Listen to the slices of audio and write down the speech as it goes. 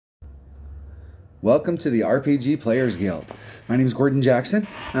Welcome to the RPG Players Guild. My name is Gordon Jackson.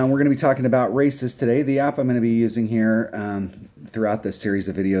 We're going to be talking about races today. The app I'm going to be using here throughout this series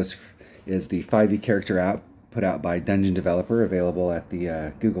of videos is the 5e character app put out by Dungeon Developer, available at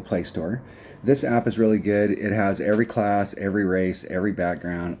the Google Play Store. This app is really good. It has every class, every race, every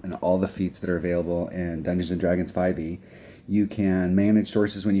background, and all the feats that are available in Dungeons & Dragons 5e. You can manage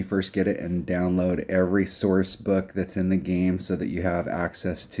sources when you first get it and download every source book that's in the game so that you have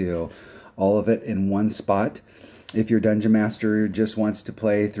access to all of it in one spot. If your dungeon master just wants to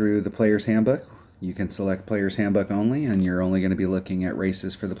play through the player's handbook, you can select player's handbook only, and you're only going to be looking at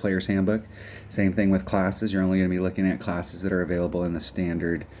races for the player's handbook. Same thing with classes. You're only going to be looking at classes that are available in the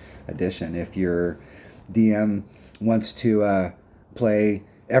standard edition. If your DM wants to play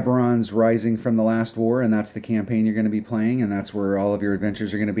Eberron's Rising from the Last War, and that's the campaign you're going to be playing, and that's where all of your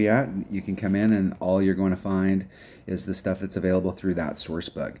adventures are going to be at, you can come in and all you're going to find is the stuff that's available through that source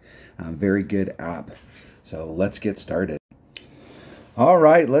book. Very good app. So let's get started. All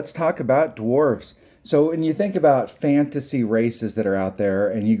right, let's talk about dwarves. So when you think about fantasy races that are out there,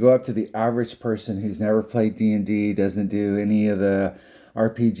 and you go up to the average person who's never played D&D, doesn't do any of the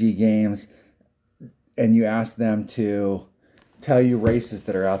RPG games, and you ask them to tell you races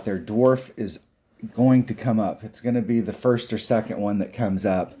that are out there, dwarf is going to come up. It's going to be the first or second one that comes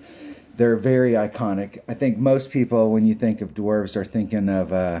up. They're very iconic. I think most people, when you think of dwarves, are thinking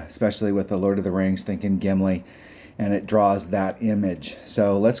of, especially with the Lord of the Rings, thinking Gimli, and it draws that image.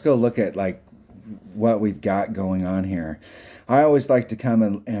 So let's go look at like what we've got going on here. I always like to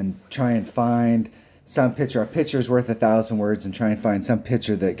come and try and find some picture. A picture's worth 1,000 words, and try and find some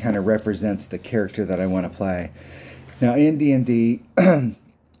picture that kind of represents the character that I want to play. Now in D&D,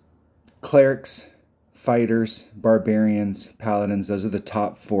 clerics, fighters, barbarians, paladins, those are the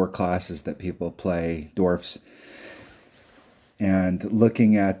top 4 classes that people play dwarfs. And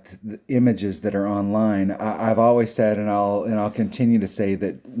looking at the images that are online, I've always said, and I'll continue to say,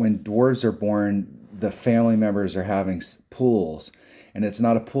 that when dwarves are born, the family members are having pools. And it's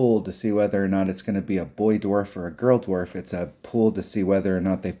not a pool to see whether or not it's going to be a boy dwarf or a girl dwarf. It's a pool to see whether or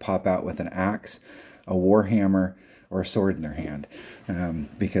not they pop out with an axe, a war hammer, or a sword in their hand,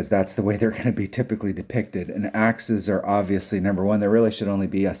 because that's the way they're going to be typically depicted. And axes are obviously number one. There really should only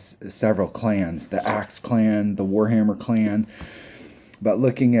be several clans: the Axe clan, the Warhammer clan. But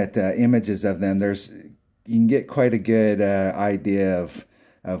looking at images of them, you can get quite a good idea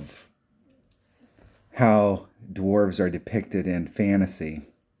of how dwarves are depicted in fantasy.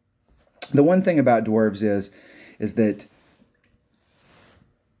 The one thing about dwarves is that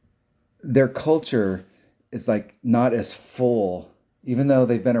their culture is like not as full, even though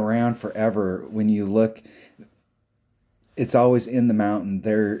they've been around forever. When you look, it's always in the mountain.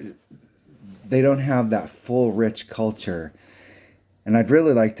 They don't have that full, rich culture. And I'd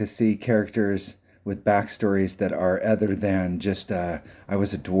really like to see characters with backstories that are other than just, I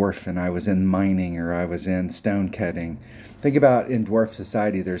was a dwarf and I was in mining, or I was in stone cutting. Think about in dwarf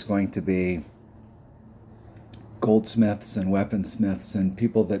society, there's going to be goldsmiths and weaponsmiths and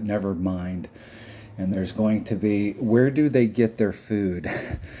people that never mined. And there's going to be, where do they get their food?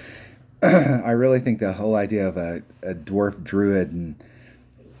 I really think the whole idea of a dwarf druid and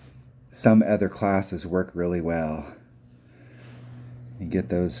some other classes work really well. You get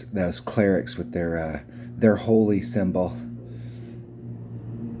those clerics with their holy symbol.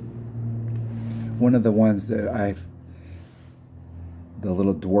 One of the ones that the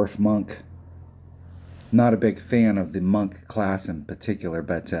little dwarf monk. Not a big fan of the monk class in particular,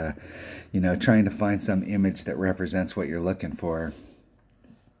 but trying to find some image that represents what you're looking for.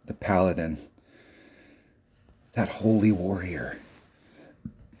 The paladin, that holy warrior.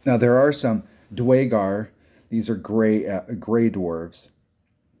 Now there are some Dwagar. These are gray dwarves.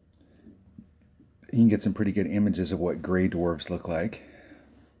 You can get some pretty good images of what gray dwarves look like.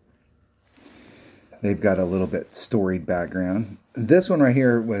 They've got a little bit storied background. This right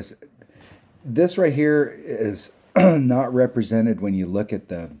here is not represented when you look at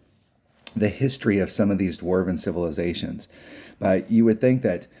the history of some of these dwarven civilizations. But you would think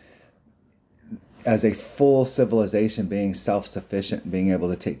that as a full civilization, being self-sufficient, being able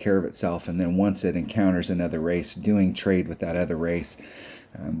to take care of itself, and then once it encounters another race, doing trade with that other race.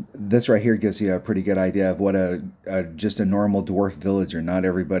 This right here gives you a pretty good idea of what just a normal dwarf villager. Not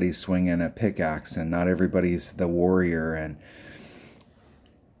everybody's swinging a pickaxe, and not everybody's the warrior, and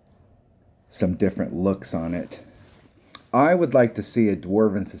some different looks on it. I would like to see a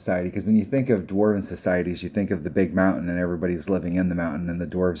dwarven society, because when you think of dwarven societies, you think of the big mountain and everybody's living in the mountain and the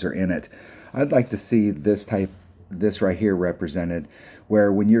dwarves are in it. I'd like to see this right here represented, where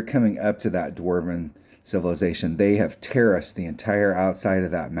when you're coming up to that dwarven civilization, they have terraced the entire outside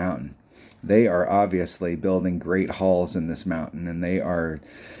of that mountain. They are obviously building great halls in this mountain, and they are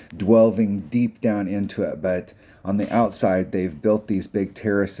delving deep down into it. But on the outside, they've built these big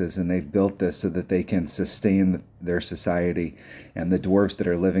terraces, and they've built this so that they can sustain their society. And the dwarves that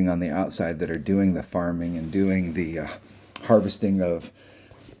are living on the outside, that are doing the farming and doing the harvesting of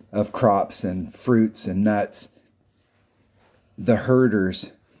crops and fruits and nuts, the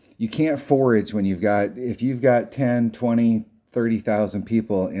herders, you can't forage when if you've got 10, 20, 30,000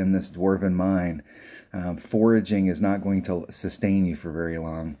 people in this dwarven mine. Foraging is not going to sustain you for very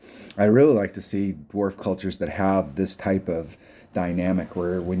long. I really like to see dwarf cultures that have this type of dynamic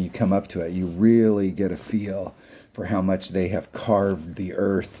where when you come up to it, you really get a feel for how much they have carved the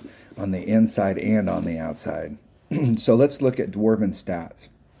earth on the inside and on the outside. So let's look at dwarven stats.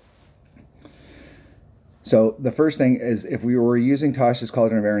 So the first thing is, if we were using Tasha's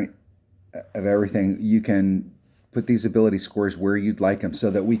Cauldron of Everything, you can put these ability scores where you'd like them so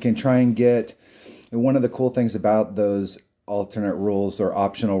that we can try and get... One of the cool things about those alternate rules or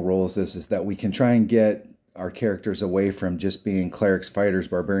optional rules is that we can try and get our characters away from just being clerics, fighters,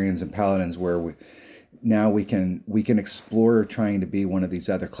 barbarians, and paladins, where we can explore trying to be one of these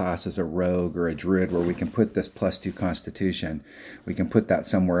other classes, a rogue or a druid, where we can put this +2 constitution. We can put that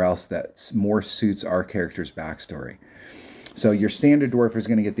somewhere else that more suits our character's backstory. So your standard dwarf is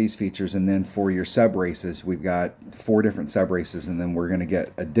going to get these features, and then for your sub-races, we've got 4 different sub-races, and then we're going to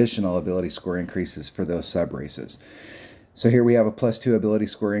get additional ability score increases for those sub-races. So here we have a +2 ability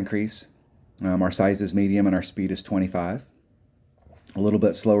score increase. Our size is medium, and our speed is 25. A little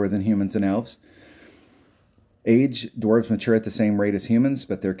bit slower than humans and elves. Age, dwarves mature at the same rate as humans,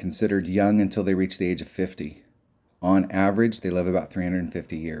 but they're considered young until they reach the age of 50. On average, they live about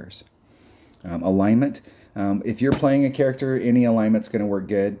 350 years. Alignment. If you're playing a character, any alignment's going to work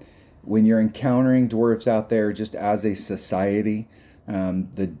good. When you're encountering dwarves out there, just as a society,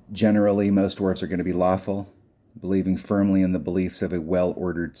 generally most dwarves are going to be lawful, believing firmly in the beliefs of a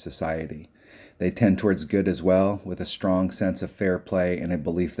well-ordered society. They tend towards good as well, with a strong sense of fair play and a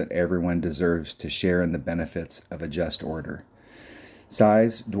belief that everyone deserves to share in the benefits of a just order.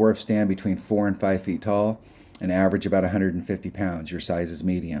 Size, dwarves stand between 4 and 5 feet tall and average about 150 pounds. Your size is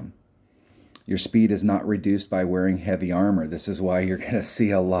medium. Your speed is not reduced by wearing heavy armor. This is why you're going to see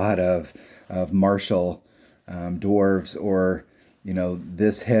a lot of martial dwarves, or, you know,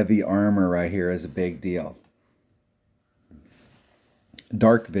 this heavy armor right here is a big deal.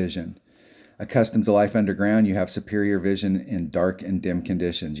 Dark vision. Accustomed to life underground, you have superior vision in dark and dim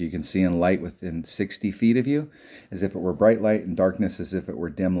conditions. You can see in light within 60 feet of you as if it were bright light, and darkness as if it were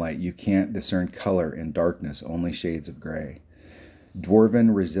dim light. You can't discern color in darkness, only shades of gray.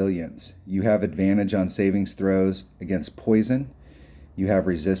 Dwarven resilience. You have advantage on savings throws against poison. You have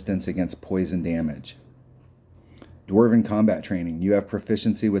resistance against poison damage. Dwarven combat training. You have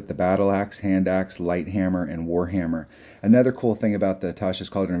proficiency with the battle axe, hand axe, light hammer, and war hammer. Another cool thing about the Tasha's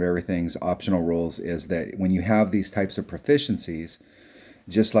Cauldron of Everything's optional rules is that when you have these types of proficiencies,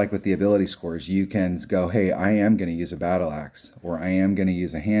 just like with the ability scores, you can go, hey, I am going to use a battle axe, or I am going to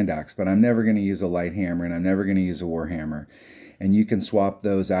use a hand axe, but I'm never going to use a light hammer, and I'm never going to use a war hammer. And you can swap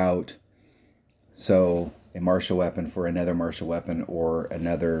those out. So a martial weapon for another martial weapon, or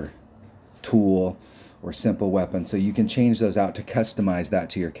another tool or simple weapon. So you can change those out to customize that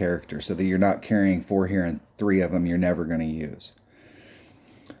to your character, so that you're not carrying 4 here and 3 of them you're never going to use.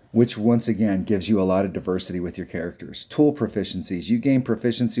 Which once again gives you a lot of diversity with your characters. Tool proficiencies. You gain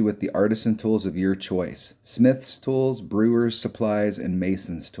proficiency with the artisan tools of your choice. Smith's tools, brewer's supplies, and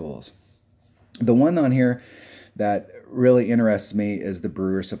mason's tools. The one on here that really interests me is the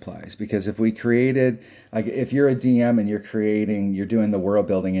brewer supplies, because if we created, like, if you're a DM and you're doing the world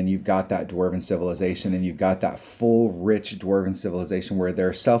building, and you've got that dwarven civilization, and you've got that full rich dwarven civilization where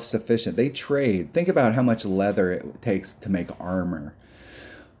they're self-sufficient, they trade. Think about how much leather it takes to make armor,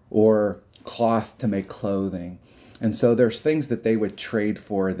 or cloth to make clothing. And so there's things that they would trade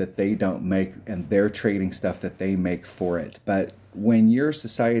for that they don't make, and they're trading stuff that they make for it. But when your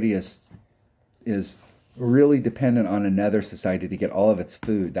society is really dependent on another society to get all of its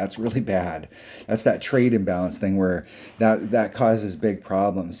food, that's really bad. That's that trade imbalance thing where that causes big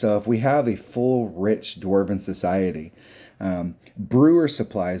problems. So if we have a full rich dwarven society, brewer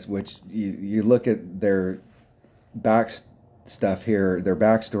supplies, which you look at their stuff here, their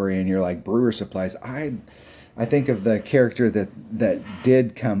backstory, and you're like, brewer supplies, I think of the character that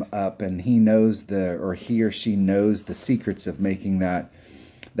did come up, and he or she knows the secrets of making that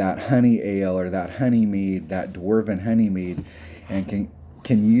honey ale, or that honey mead, that dwarven honey mead, and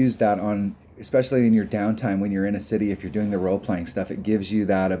can use that on, especially in your downtime when you're in a city. If you're doing the role-playing stuff, it gives you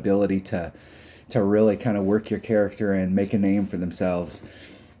that ability to really kind of work your character and make a name for themselves.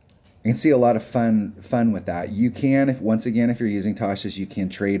 You can see a lot of fun with that. You can, if once again, if you're using Tasha's, you can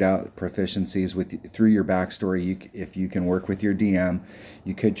trade out proficiencies through your backstory. If you can work with your DM,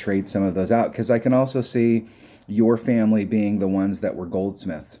 you could trade some of those out, because I can also see your family being the ones that were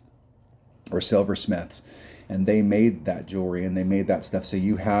goldsmiths or silversmiths, and they made that jewelry and they made that stuff. So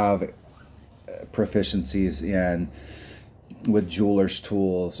you have proficiencies in with jeweler's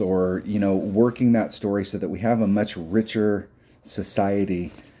tools, or working that story so that we have a much richer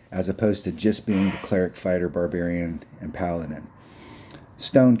society, as opposed to just being the cleric, fighter, barbarian, and paladin.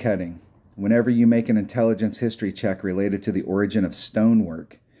 Stone cutting. Whenever you make an intelligence history check related to the origin of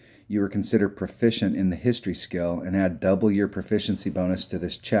stonework, you are considered proficient in the history skill and add double your proficiency bonus to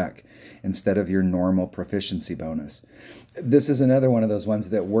this check instead of your normal proficiency bonus. This is another one of those ones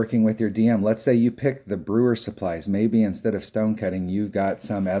that, working with your DM, let's say you pick the brewer supplies, maybe instead of stone cutting, you've got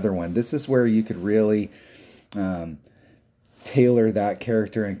some other one. This is where you could really tailor that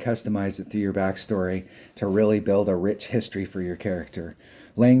character and customize it through your backstory to really build a rich history for your character.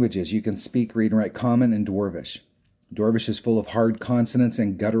 Languages. You can speak, read, and write Common and Dwarvish. Dwarvish is full of hard consonants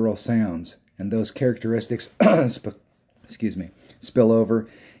and guttural sounds, and those characteristics spill over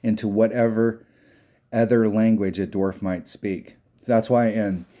into whatever other language a dwarf might speak. That's why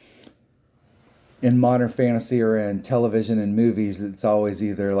in modern fantasy or in television and movies, it's always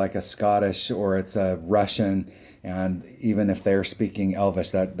either like a Scottish or it's a Russian. And even if they're speaking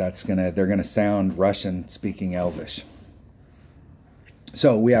Elvish, they're gonna sound Russian speaking Elvish.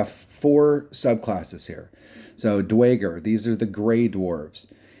 So we have 4 subclasses here. So Dwager, these are the gray dwarves,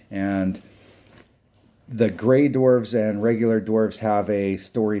 and the gray dwarves and regular dwarves have a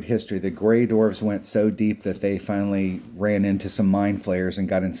storied history. The gray dwarves went so deep that they finally ran into some mind flayers and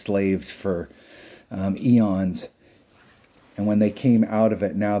got enslaved for eons. And when they came out of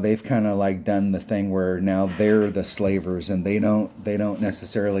it, now they've kind of like done the thing where now they're the slavers, and they don't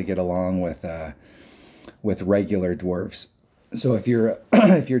necessarily get along with regular dwarves. So if your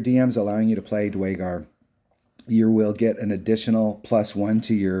DM's allowing you to play Dwagar, you will get an additional +1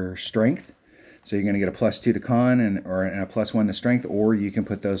 to your strength. So you're going to get a +2 to con or a +1 to strength, or you can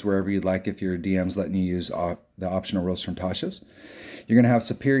put those wherever you'd like if your DM's letting you use the optional rules from Tasha's. You're going to have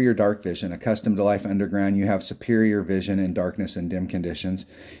superior dark vision. Accustomed to life underground, you have superior vision in darkness and dim conditions.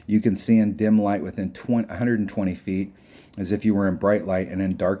 You can see in dim light within 120 feet as if you were in bright light, and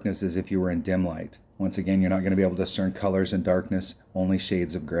in darkness as if you were in dim light. Once again, you're not going to be able to discern colors in darkness, only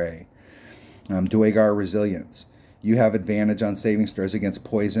shades of gray. Dwagar resilience. You have advantage on saving throws against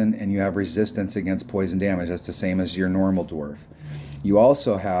poison, and you have resistance against poison damage. That's the same as your normal dwarf. You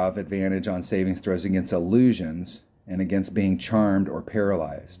also have advantage on saving throws against illusions and against being charmed or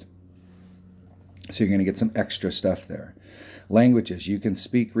paralyzed. So you're going to get some extra stuff there. Languages. You can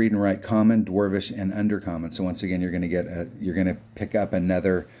speak, read, and write Common, Dwarvish, and Undercommon. So once again, you're going to pick up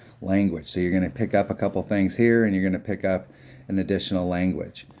another language. So you're going to pick up a couple things here, and you're going to pick up an additional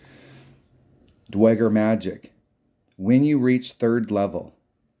language. Dweger magic. When you reach 3rd level,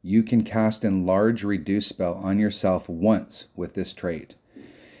 you can cast Enlarge Reduce spell on yourself once with this trait,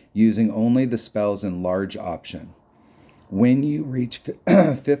 using only the spell's Enlarge option. When you reach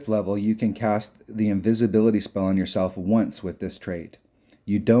 5th level, you can cast the Invisibility spell on yourself once with this trait.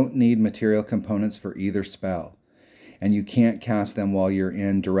 You don't need material components for either spell, and you can't cast them while you're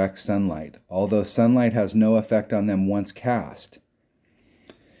in direct sunlight, although sunlight has no effect on them once cast.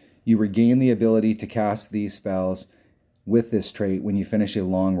 You regain the ability to cast these spells with this trait when you finish a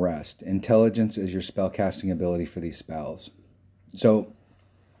long rest. Intelligence is your spellcasting ability for these spells. So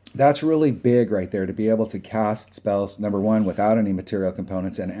that's really big right there, to be able to cast spells, number one, without any material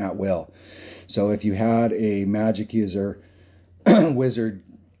components and at will. So if you had a magic user, wizard,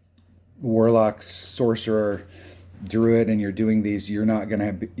 warlock, sorcerer, druid, and you're doing these, you're not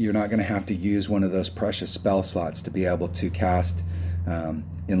gonna have to use one of those precious spell slots to be able to cast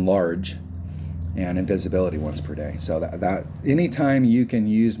Enlarge and Invisibility once per day. So that anytime you can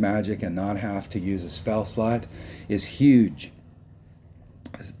use magic and not have to use a spell slot is huge.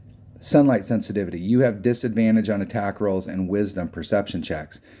 Sunlight sensitivity. You have disadvantage on attack rolls and wisdom perception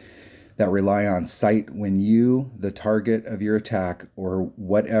checks that rely on sight when you, the target of your attack, or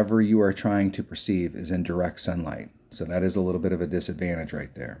whatever you are trying to perceive is in direct sunlight. So that is a little bit of a disadvantage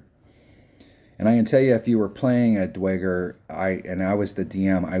right there. And I can tell you, if you were playing a Dweger, and I was the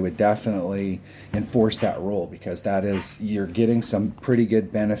DM, I would definitely enforce that rule, because that is, you're getting some pretty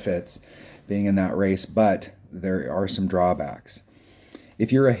good benefits being in that race, but there are some drawbacks.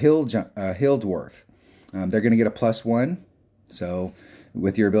 If you're a hill dwarf, they're going to get a +1. So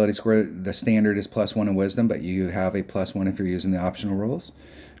with your ability score, the standard is +1 in wisdom, but you have a +1 if you're using the optional rules.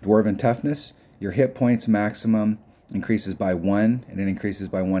 Dwarven toughness, your hit points maximum increases by 1, and it increases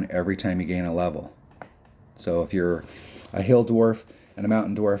by 1 every time you gain a level. So if you're a hill dwarf and a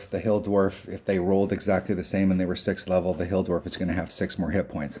mountain dwarf, the hill dwarf, if they rolled exactly the same and they were 6th level, the hill dwarf is going to have 6 more hit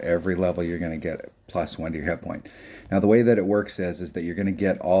points. Every level you're going to get +1 to your hit point. Now the way that it works is that you're going to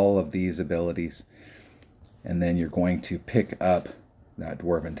get all of these abilities, and then you're going to pick up that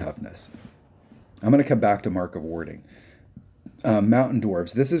dwarven toughness. I'm going to come back to Mark of Warding. Mountain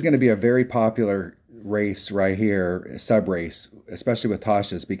dwarves. This is going to be a very popular race right here, sub-race, especially with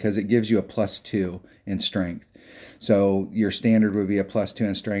Tasha's, because it gives you a +2 in strength. So your standard would be a +2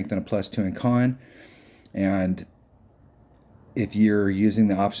 in strength and a +2 in con. And if you're using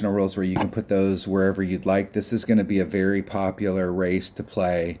the optional rules where you can put those wherever you'd like, this is going to be a very popular race to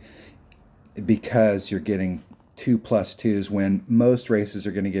play because you're getting 2 +2s when most races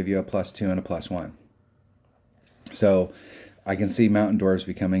are going to give you a +2 and a +1. So I can see mountain dwarves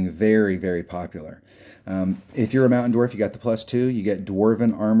becoming very, very popular. If you're a mountain dwarf, you got the +2, you get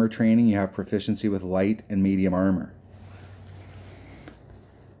dwarven armor training, you have proficiency with light and medium armor.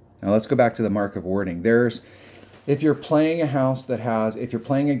 Now let's go back to the Mark of Warding. If you're playing a house that has, if you're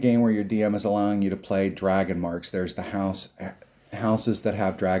playing a game where your DM is allowing you to play dragon marks, there's the houses that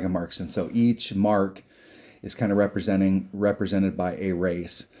have dragon marks, and so each mark is kind of represented by a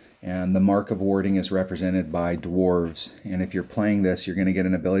race. And the Mark of Warding is represented by dwarves. And if you're playing this, you're going to get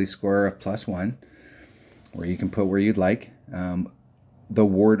an ability score of +1, where you can put where you'd like. The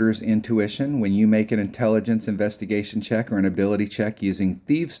Warder's Intuition. When you make an intelligence investigation check or an ability check using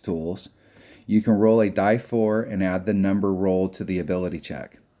Thieves' Tools, you can roll a die 4 and add the number rolled to the ability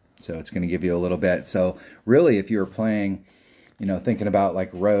check. So it's going to give you a little bit. So really, if you're playing, you know, thinking about like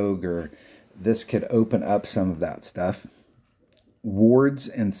Rogue, or this could open up some of that stuff. Wards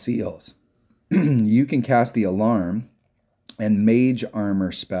and Seals. You can cast the Alarm and Mage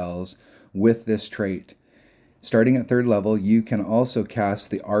Armor spells with this trait. Starting at 3rd level, you can also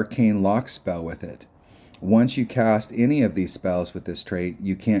cast the Arcane Lock spell with it. Once you cast any of these spells with this trait,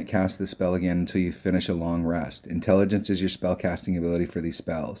 you can't cast the spell again until you finish a long rest. Intelligence is your spell casting ability for these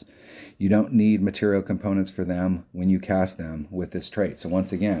spells. You don't need material components for them when you cast them with this trait. So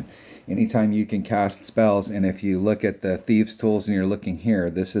once again, anytime you can cast spells, and if you look at the Thieves' Tools and you're looking here,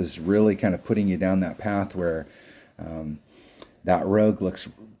 this is really kind of putting you down that path where that rogue looks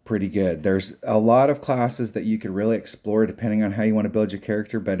pretty good. There's a lot of classes that you could really explore depending on how you want to build your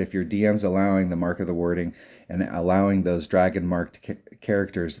character, but if your DM's allowing the Mark of the Warding and allowing those dragon marked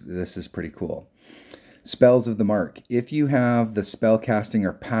characters, this is pretty cool. Spells of the Mark. If you have the spell casting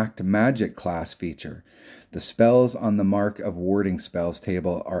or pact magic class feature, the spells on the Mark of Warding spells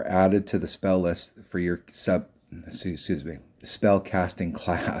table are added to the spell list for your spell casting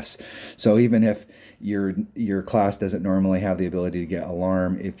class. So even if your class doesn't normally have the ability to get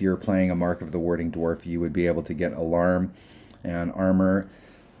Alarm, if you're playing a Mark of the Warding dwarf, you would be able to get Alarm and Armor.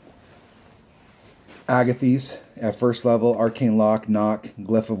 Agathes at 1st level, Arcane Lock, Knock,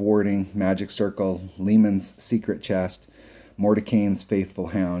 Glyph of Warding, Magic Circle, Lehman's Secret Chest, Mordecane's Faithful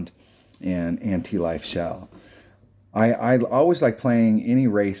Hound, and Anti-Life Shell. I always like playing any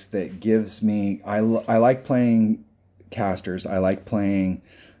race that gives me, I like playing casters, I like playing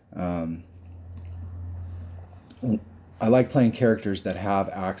characters that have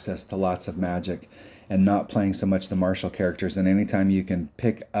access to lots of magic and not playing so much the martial characters. And anytime you can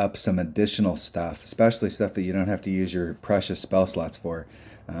pick up some additional stuff, especially stuff that you don't have to use your precious spell slots for,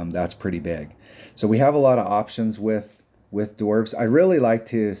 that's pretty big. So we have a lot of options with dwarves. I really like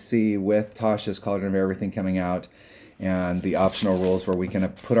to see, with Tasha's Cauldron of Everything coming out and the optional rules, where we can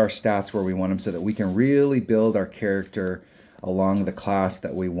put our stats where we want them so that we can really build our character along the class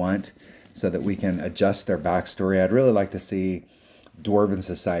that we want, so that we can adjust their backstory. I'd really like to see Dwarven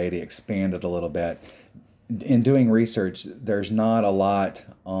Society expanded a little bit. In doing research, there's not a lot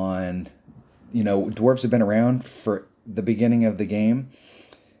on, you know, dwarves have been around for the beginning of the game,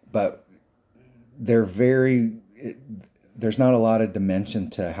 but there's not a lot of dimension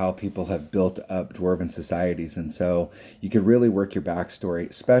to how people have built up Dwarven societies, and so you could really work your backstory.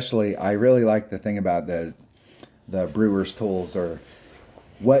 Especially, I really like the thing about the Brewer's Tools, or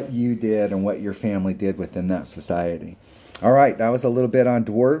what you did and what your family did within that society. All right, that was a little bit on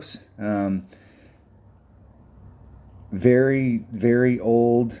dwarves. Very, very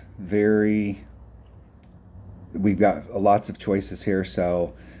old, we've got lots of choices here,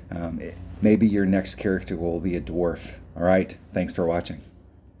 so maybe your next character will be a dwarf. All right, thanks for watching.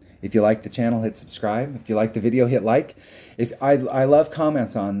 If you like the channel, hit subscribe. If you like the video, hit like. If I love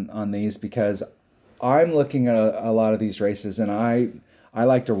comments on these, because I'm looking at a lot of these races, and I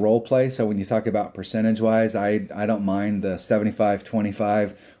like to role play. So when you talk about percentage wise, I don't mind the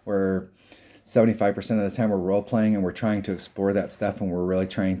 75-25, where 75% of the time we're role playing and we're trying to explore that stuff and we're really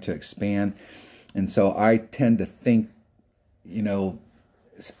trying to expand. And so I tend to think, you know,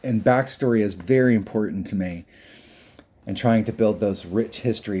 and backstory is very important to me, and trying to build those rich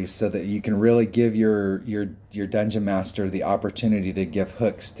histories so that you can really give your dungeon master the opportunity to give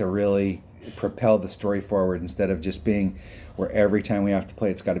hooks to really propel the story forward, instead of just being where every time we have to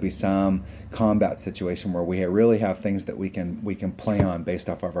play it's got to be some combat situation, where we really have things that we can play on based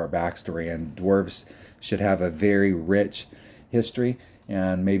off of our backstory. And Dwarves should have a very rich history,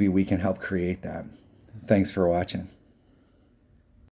 and maybe we can help create that. Thanks for watching.